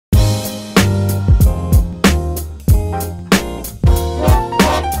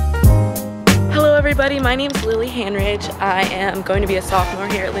my name is Lily Hanridge. I am going to be a sophomore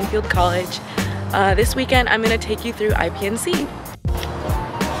here at Linfield College. This weekend I'm going to take you through IPNC.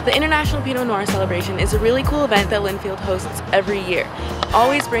 The International Pinot Noir Celebration is a really cool event that Linfield hosts every year. It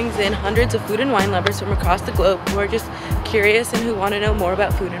always brings in hundreds of food and wine lovers from across the globe who are just curious and who want to know more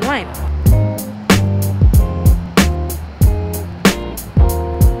about food and wine.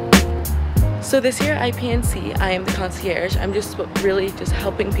 So this year at IPNC, I am the concierge. I'm just really just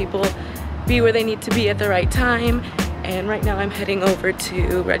helping people be where they need to be at the right time. And right now I'm heading over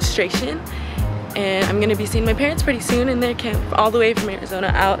to registration. And I'm gonna be seeing my parents pretty soon, and they came all the way from Arizona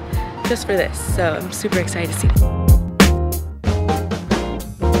out just for this. So I'm super excited to see them.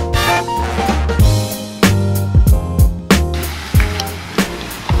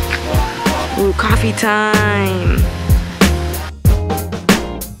 Ooh, coffee time.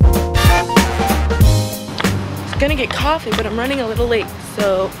 Gonna get coffee, but I'm running a little late,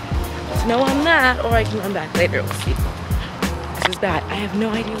 so to know on that, or I can run back later. We'll see. This is bad. I have no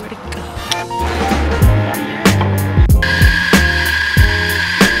idea where to go.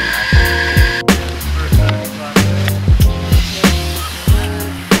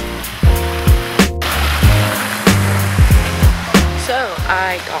 So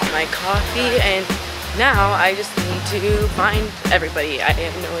I got my coffee, and now I just need to find everybody. I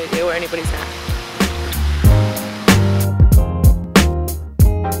have no idea where anybody's at.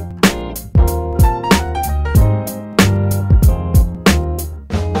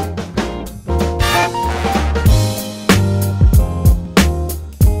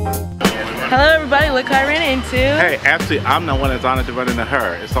 Hello everybody, look who I ran into. Hey, actually, I'm the one that's honored to run into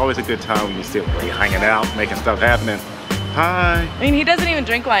her. It's always a good time when you're hanging out, making stuff happening. Hi. I mean, he doesn't even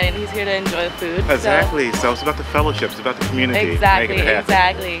drink wine and he's here to enjoy the food. Exactly, so it's about the fellowship, it's about the community. Exactly,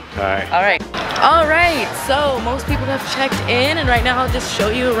 exactly. Alright. Alright, so most people have checked in, and right now I'll just show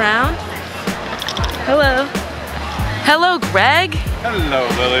you around. Hello. Hello, Greg. Hello,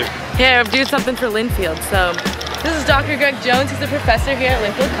 Lily. Here, I'm doing something for Linfield. So, this is Dr. Greg Jones. He's a professor here at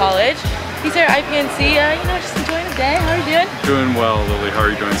Linfield College. He's here at IPNC, you know, just enjoying the day. How are you doing? Doing well, Lily. How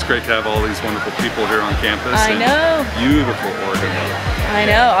are you doing? It's great to have all these wonderful people here on campus. I know. Beautiful Oregon. I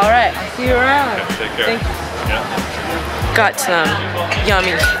know. All right. I'll see you around. Okay, take care. Thank you. Yeah. Got some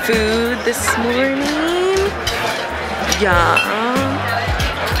yummy food this morning. Yum.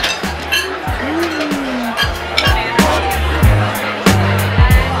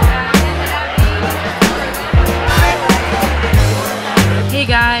 Hey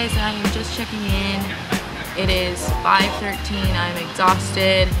guys, I am just checking in. It is 5:13. I'm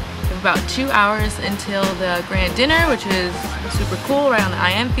exhausted. We have about 2 hours until the grand dinner, which is super cool, right on the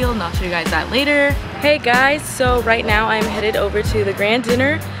IM field, and I'll show you guys that later. Hey guys, so right now I'm headed over to the grand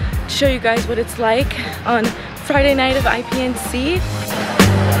dinner to show you guys what it's like on Friday night of IPNC.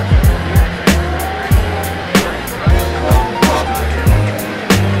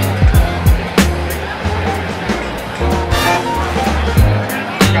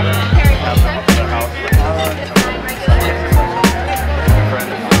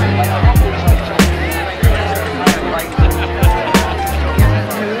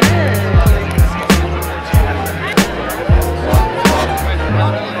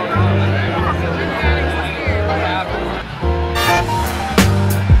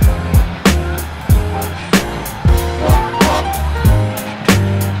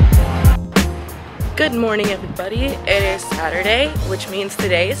 Good morning everybody. It is Saturday, which means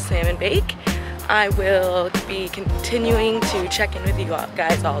today is Salmon Bake. I will be continuing to check in with you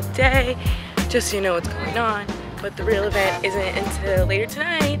guys all day, just so you know what's going on, but the real event isn't until later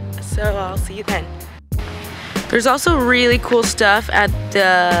tonight, so I'll see you then. There's also really cool stuff at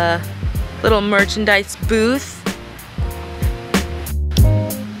the little merchandise booth.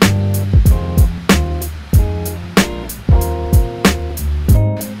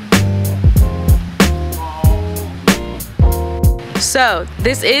 So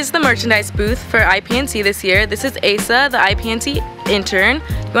this is the merchandise booth for IPNC this year. This is Asa, the IPNC intern.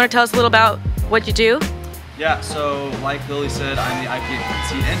 You want to tell us a little about what you do? Yeah, so like Lily said, I'm the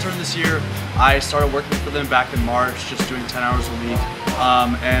IPNC intern this year. I started working for them back in March, just doing 10 hours a week.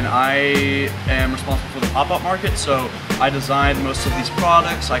 And I am responsible for the pop-up market, so I designed most of these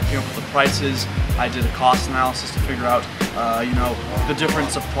products. I came up with the prices. I did a cost analysis to figure out, you know, the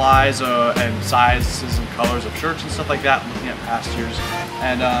different supplies and sizes and colors of shirts and stuff like that, looking at past years.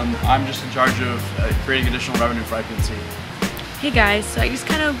 And I'm just in charge of creating additional revenue for IPNC. Hey guys, so I just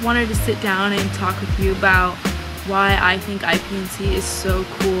kind of wanted to sit down and talk with you about why I think IPNC is so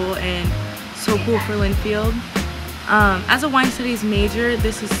cool and so cool for Linfield. As a wine studies major,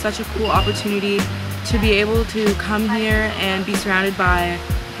 this is such a cool opportunity to be able to come here and be surrounded by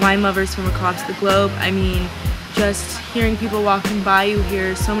wine lovers from across the globe. I mean, just hearing people walking by, you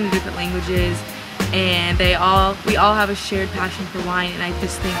hear so many different languages, and we all have a shared passion for wine, and I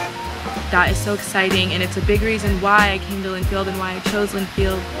just think that is so exciting, and it's a big reason why I came to Linfield and why I chose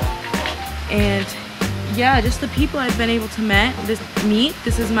Linfield. And yeah, just the people I've been able to meet.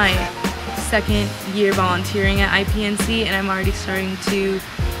 This is my second year volunteering at IPNC, and I'm already starting to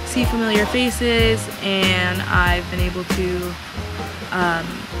see familiar faces, and I've been able to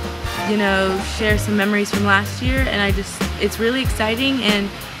you know, share some memories from last year, and it's really exciting. And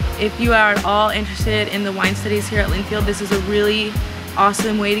if you are at all interested in the wine studies here at Linfield, this is a really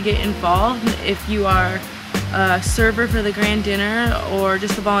awesome way to get involved. If you are a server for the grand dinner or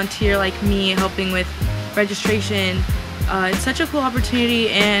just a volunteer like me helping with registration, it's such a cool opportunity,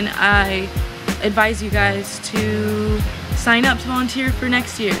 and I advise you guys to sign up to volunteer for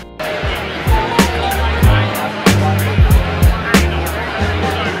next year.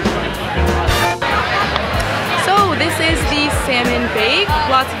 This is the salmon bake.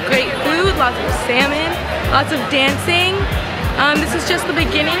 Lots of great food, lots of salmon, lots of dancing. This is just the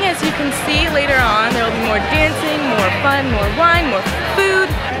beginning. As you can see, later on there will be more dancing, more fun, more wine, more food.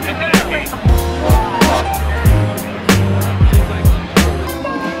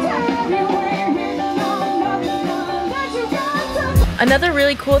 Another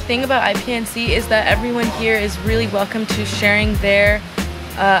really cool thing about IPNC is that everyone here is really welcome to sharing their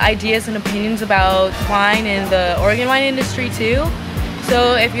ideas and opinions about wine and the Oregon wine industry too.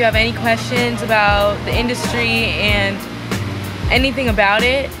 So if you have any questions about the industry and anything about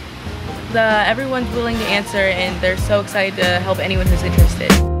it, everyone's willing to answer, and they're so excited to help anyone who's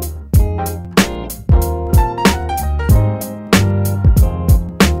interested.